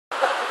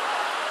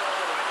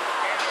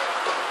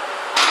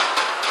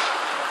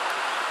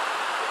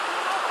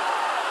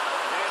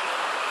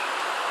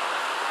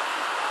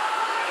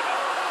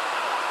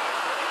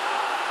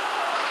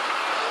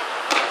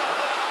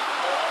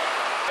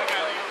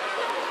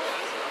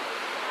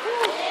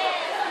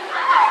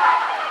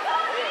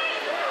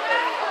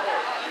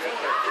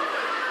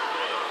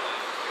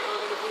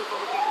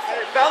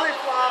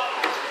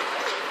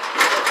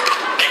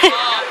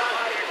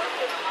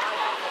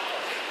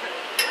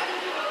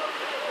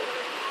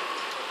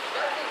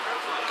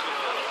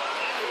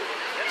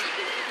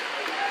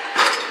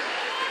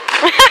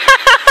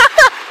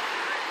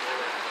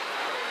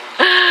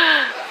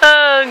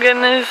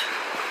goodness.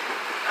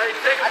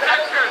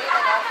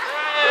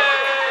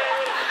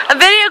 I'm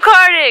video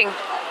recording.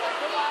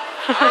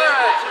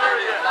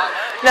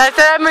 That's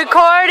what I'm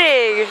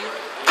recording.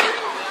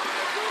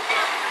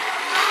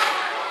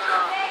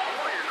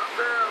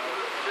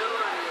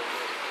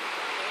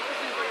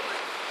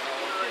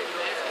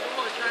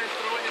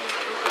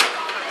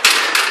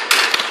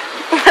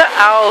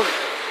 Ow.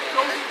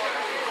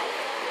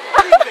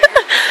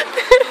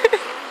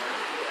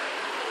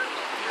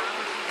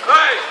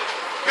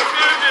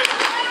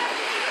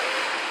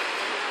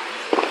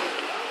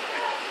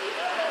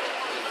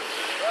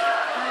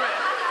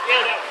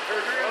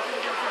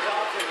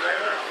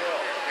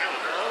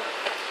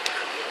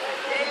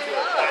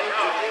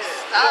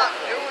 Stop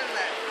doing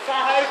that.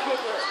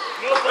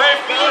 Hey,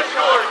 fella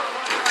short.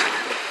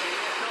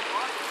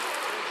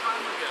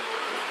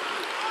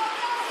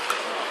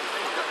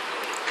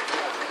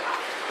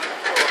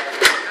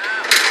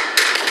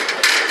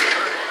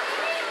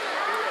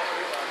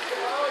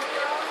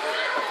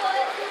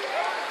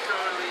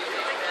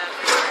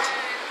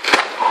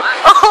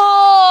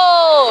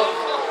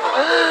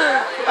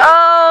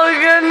 Oh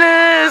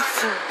goodness.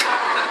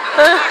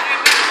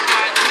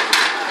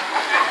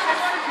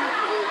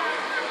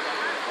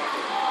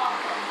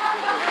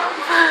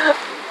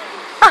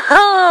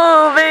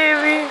 Oh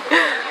baby.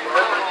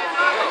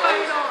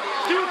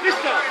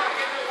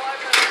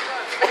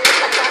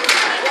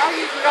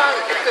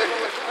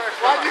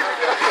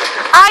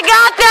 I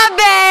got that,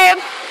 babe.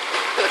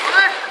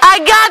 I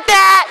got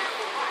that.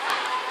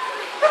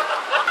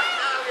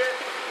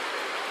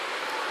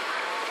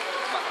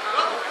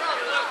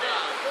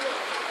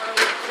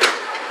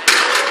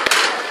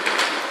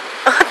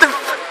 What the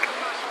fuck?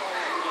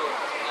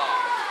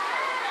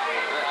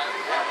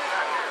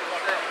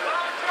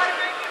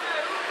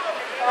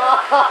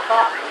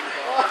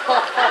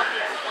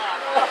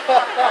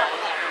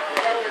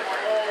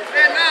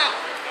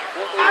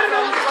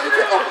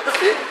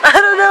 I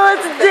don't know what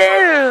to do.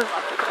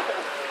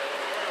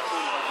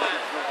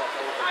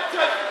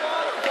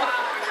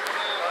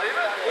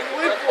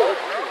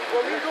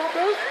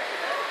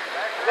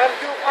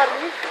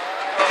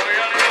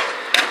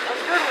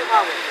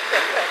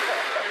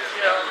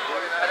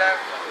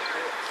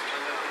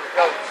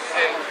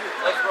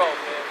 Let's roll,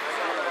 man.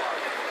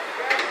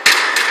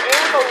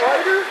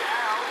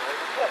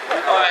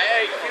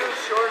 Hey, cute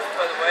shorts,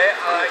 by the way.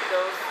 I like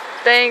those.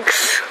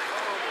 Thanks.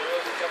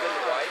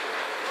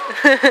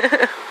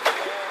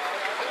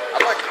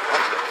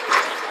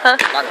 Huh?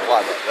 Not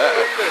quite like that.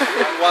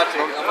 I'm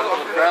watching. I'm on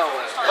the ground.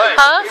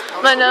 Huh?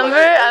 My number?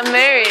 I'm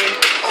married.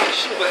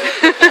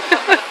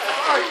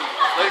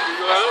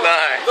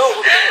 Nice.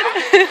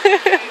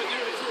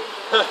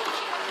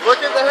 Look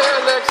at the hair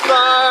next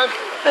time.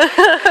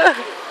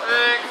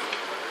 Thanks.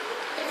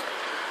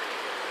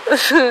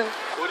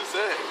 What'd he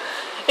say?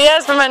 He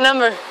asked for my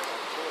number.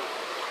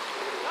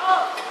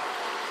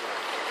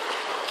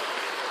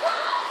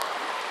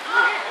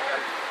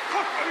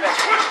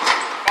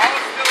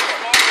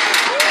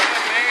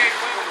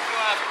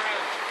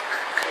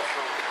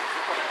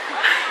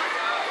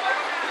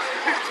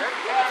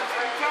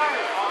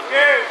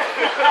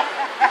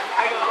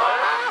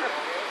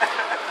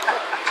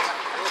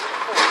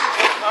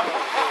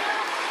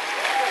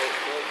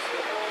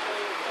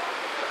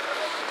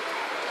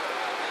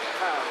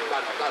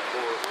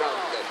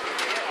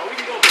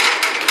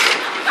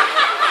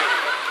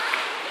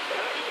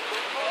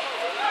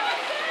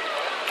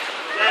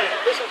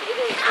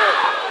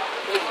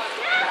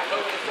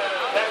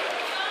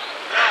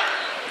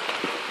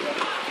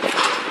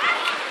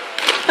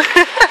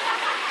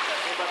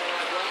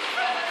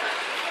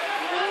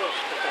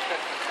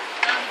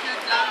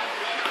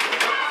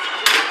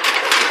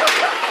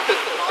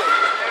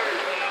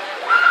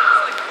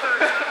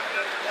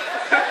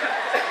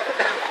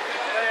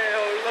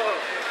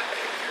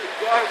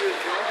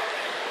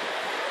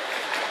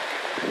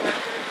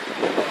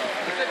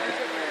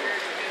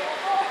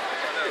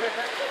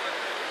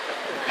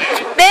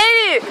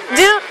 Baby,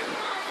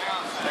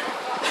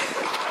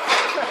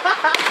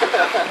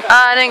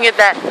 I didn't get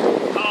that.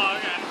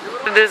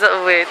 Do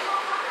something weird.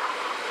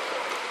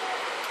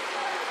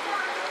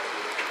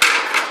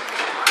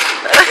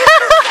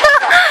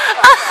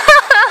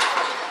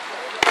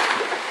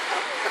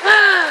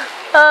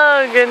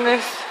 Oh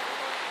goodness.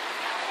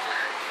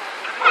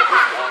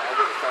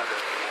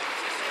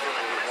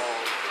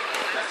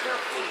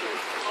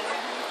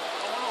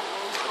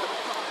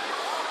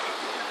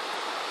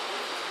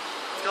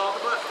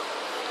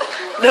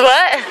 The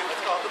what?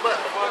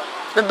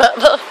 The butt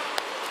bump.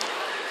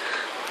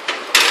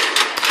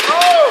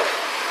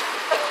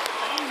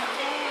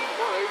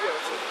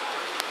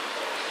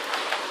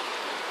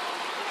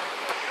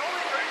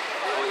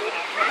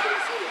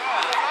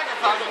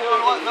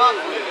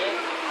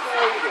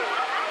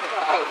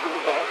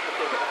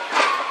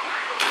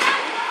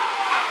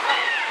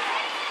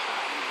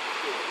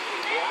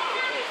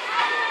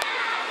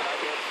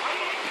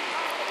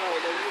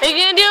 Are you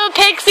gonna do a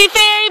pixie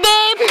fairy,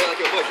 babe?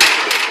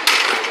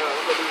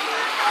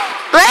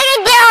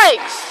 Brandon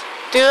Billings!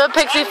 Do a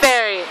pixie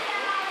fairy.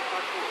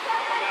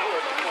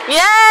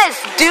 Yes,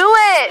 do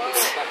it.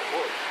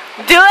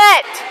 Do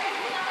it.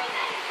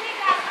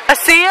 A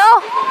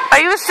seal? Are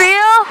you a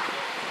seal?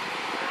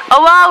 A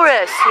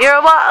walrus. You're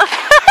a walrus.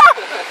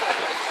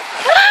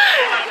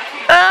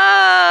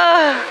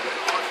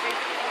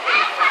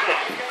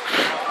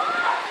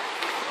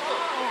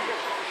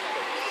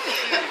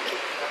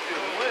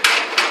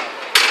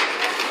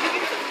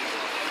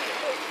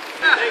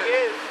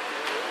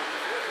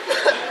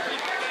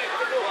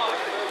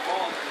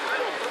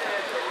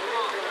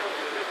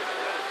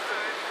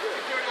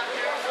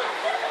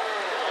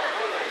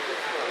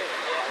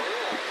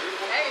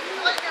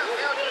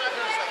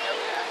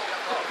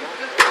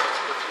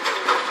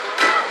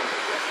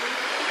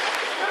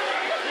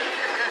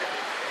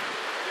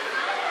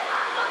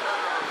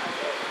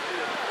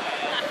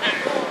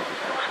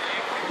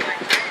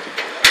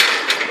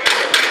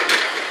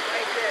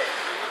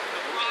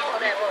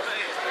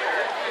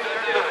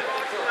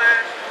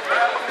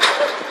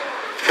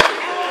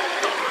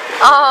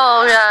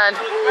 Oh God.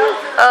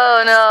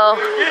 Oh no.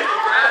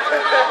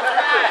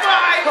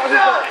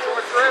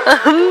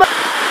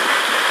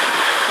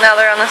 Now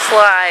they're on the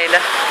slide.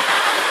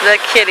 The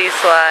kiddie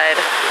slide.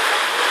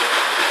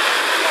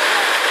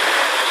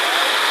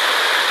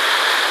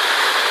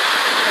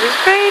 There's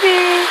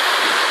Brady.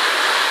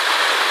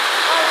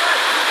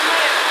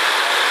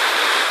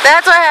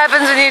 That's what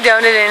happens when you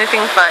don't do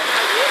anything fun.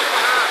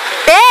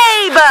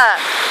 Babe!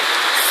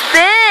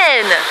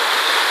 Spin!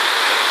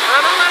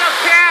 I'm a little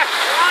cat.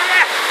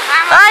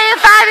 Are you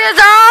 5 years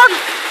old?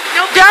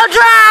 Don't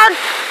drown!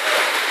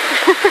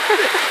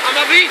 I'm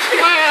a beach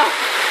whale.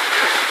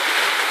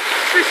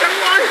 Fish and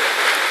water.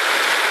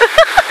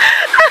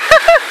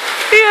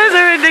 You guys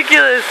are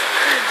ridiculous.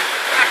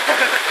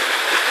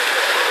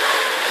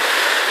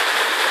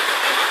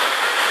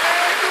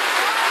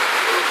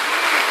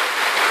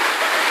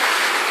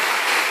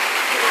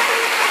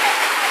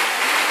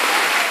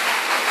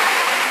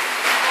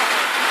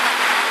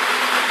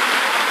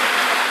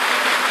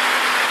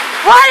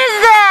 What is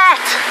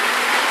that?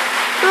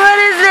 What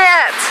is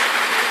that?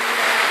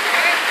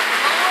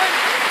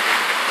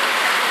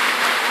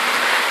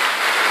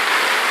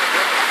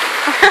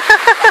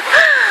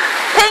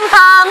 Ping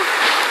pong.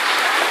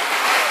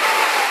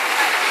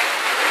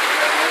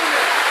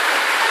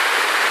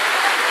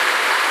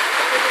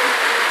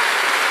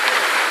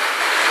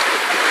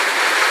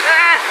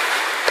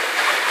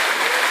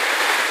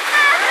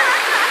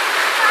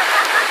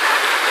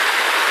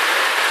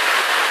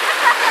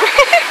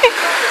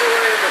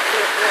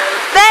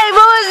 Babe,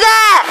 what was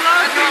that?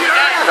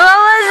 What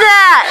was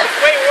that?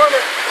 Wait,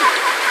 warmer.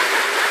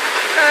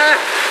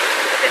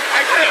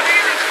 I couldn't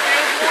eat this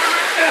feels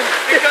warmer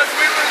because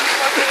we were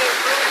fucking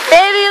really.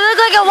 Baby, you look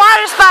like a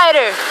water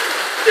spider.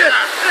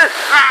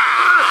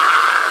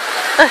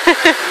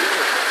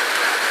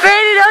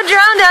 Brady, don't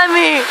drown on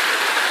me.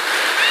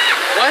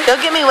 What?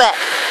 Don't get me wet.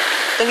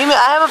 Don't get me.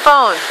 I have a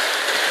phone.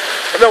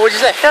 No, what'd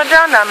you say? Don't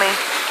drown on me.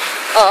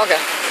 Oh, okay.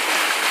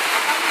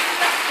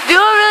 Do a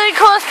really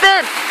cool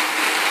spin.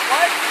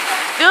 What?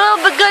 Do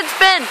a good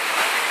spin.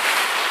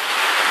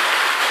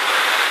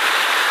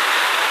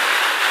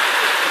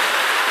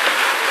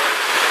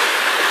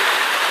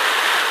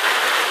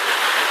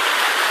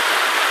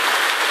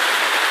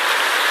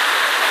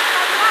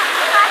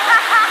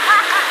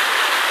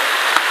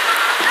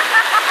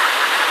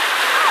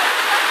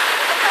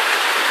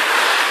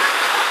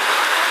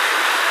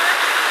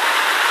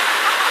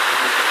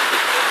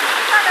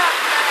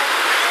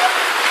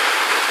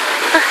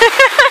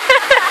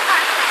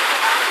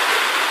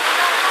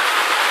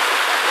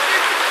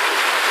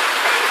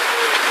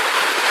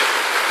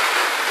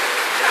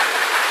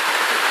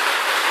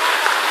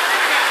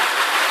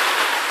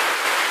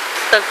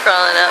 Still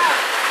crawling up.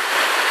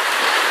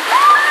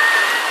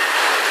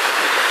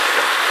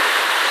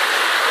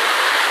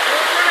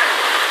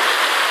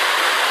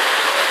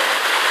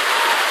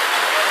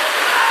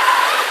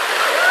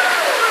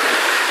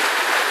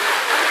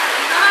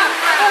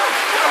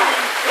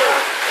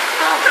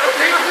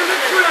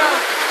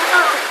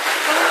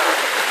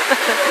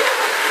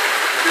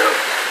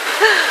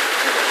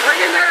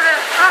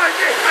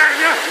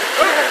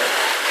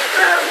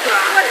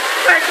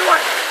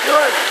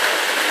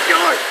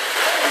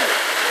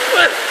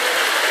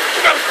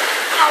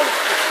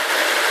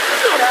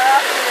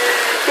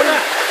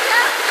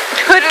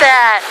 Put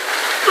that.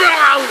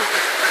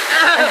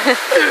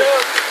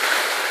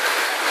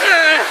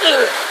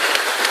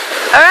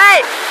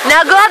 Alright,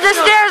 now go up the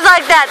stairs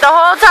like that the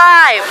whole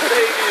time.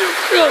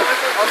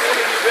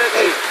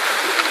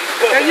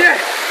 And yeah,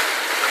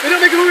 we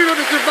don't make a movie about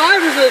the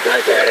survivors of the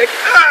Titanic.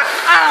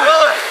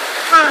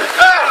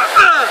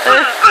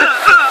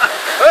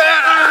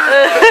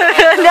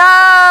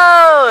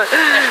 No!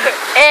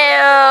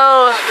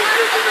 Ew!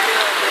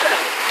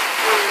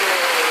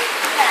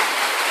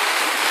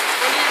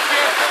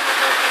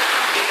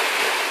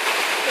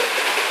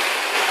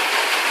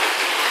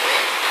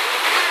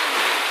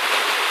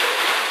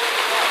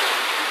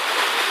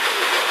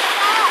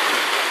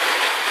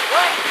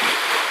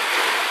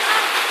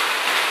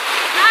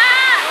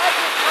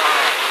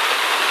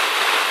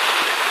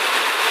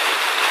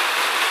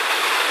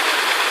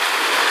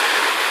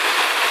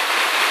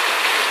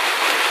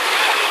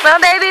 Well,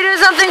 baby, do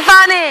something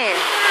funny.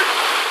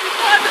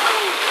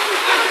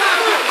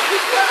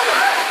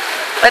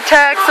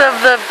 Attacks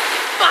of the...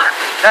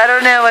 I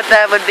don't know what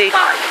that would be.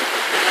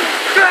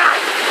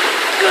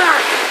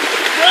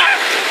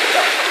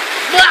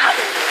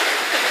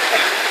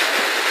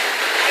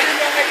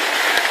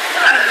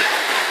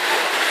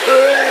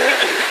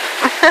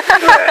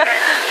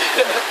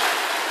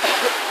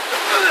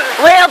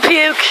 Whale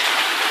puke.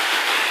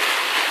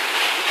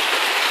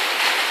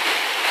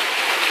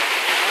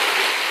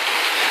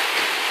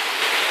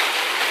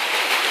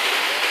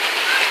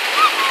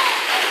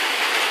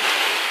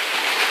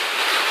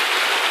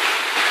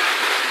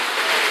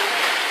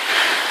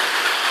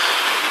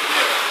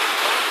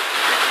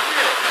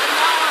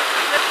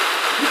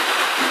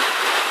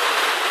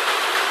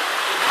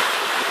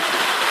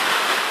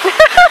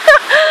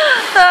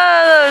 Oh,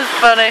 that was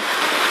funny.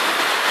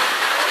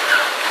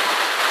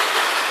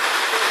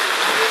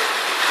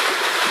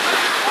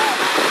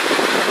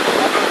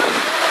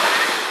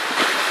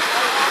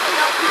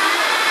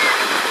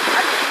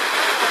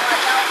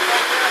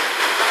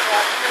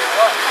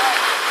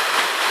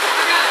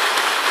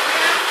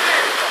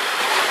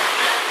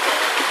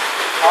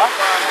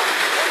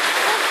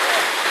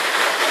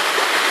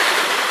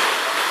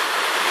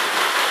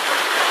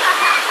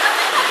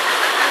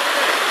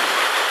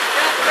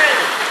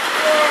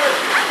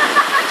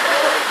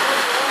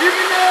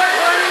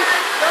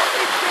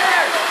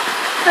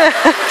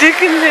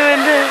 Duke and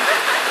Linda.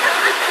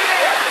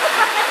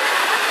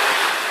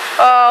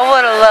 Oh,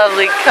 what a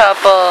lovely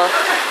couple.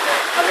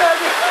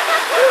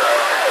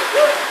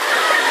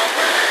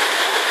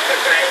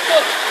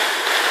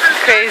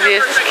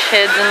 Craziest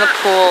kids in the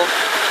pool.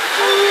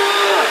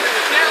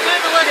 Can't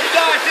live unless you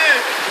die,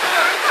 dude.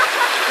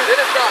 Then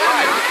it's not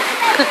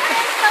life.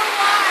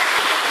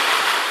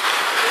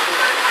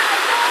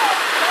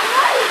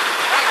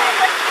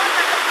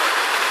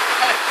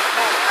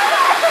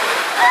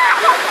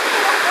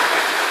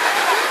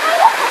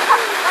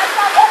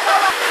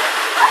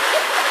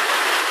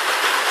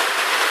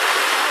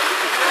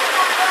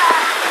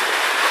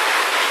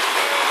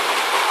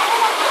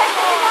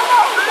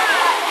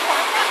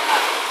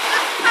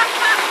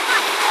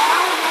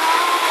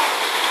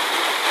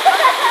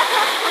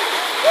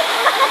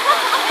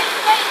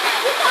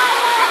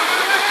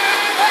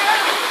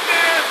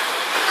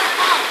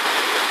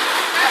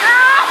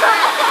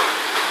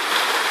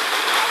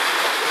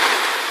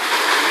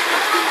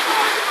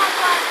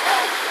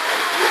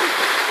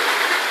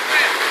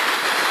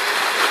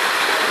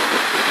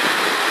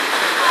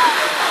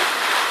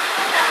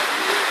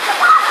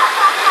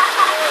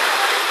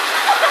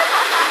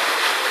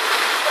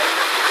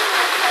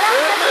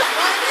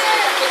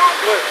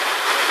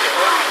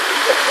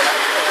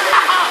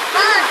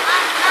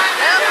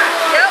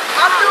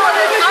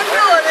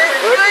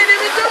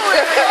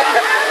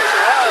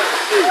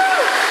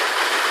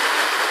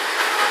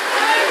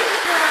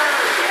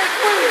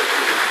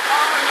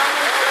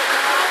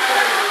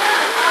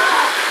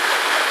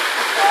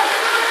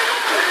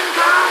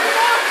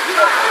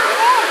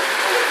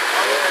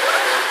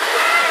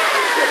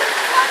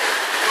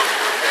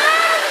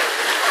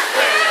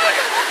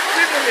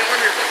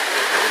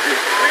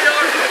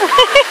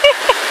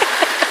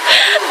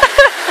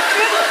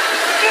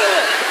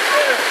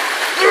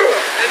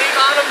 And he's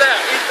on him now.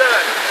 He's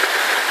done.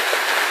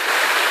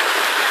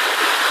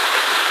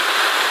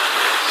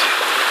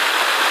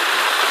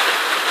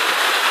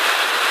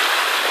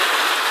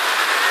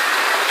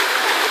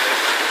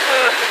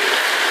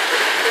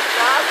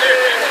 Stop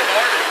it.